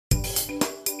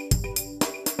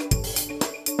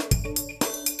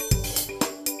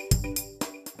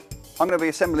I'm going to be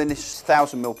assembling this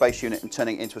 1000mm base unit and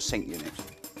turning it into a sink unit.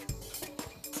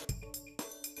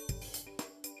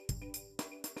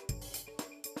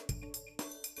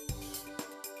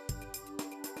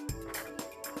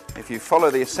 If you follow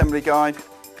the assembly guide,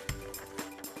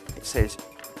 it says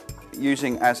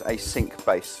using as a sink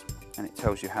base, and it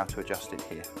tells you how to adjust it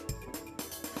here.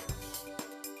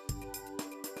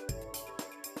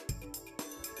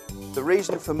 The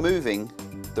reason for moving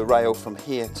the rail from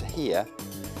here to here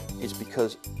is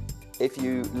because if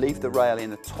you leave the rail in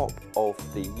the top of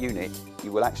the unit,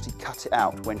 you will actually cut it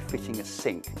out when fitting a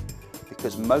sink,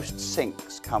 because most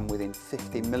sinks come within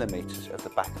 50mm of the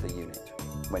back of the unit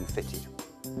when fitted.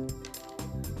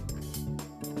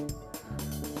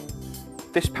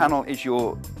 This panel is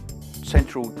your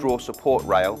central drawer support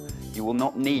rail. You will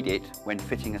not need it when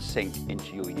fitting a sink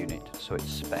into your unit, so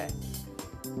it's spare.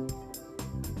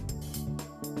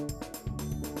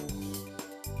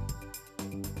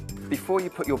 Before you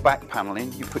put your back panel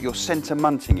in, you put your centre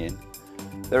munting in.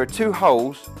 There are two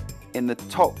holes in the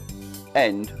top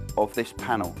end of this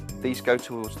panel. These go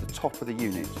towards the top of the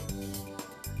unit.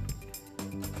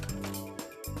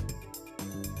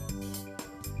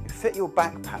 You fit your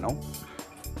back panel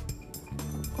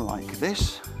like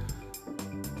this.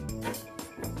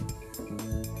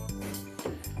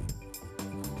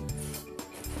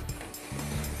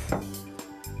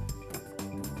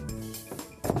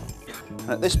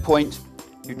 And at this point,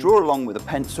 you draw along with a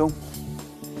pencil,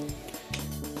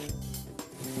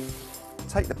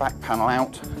 take the back panel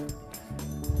out,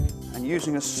 and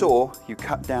using a saw, you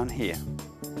cut down here.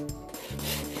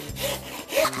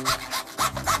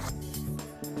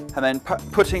 And then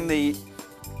putting the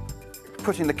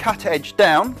cut edge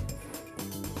down,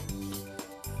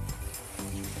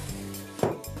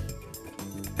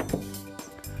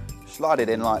 slide it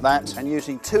in like that, and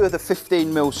using 2 of the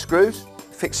 15mm screws,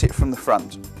 fix it from the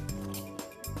front.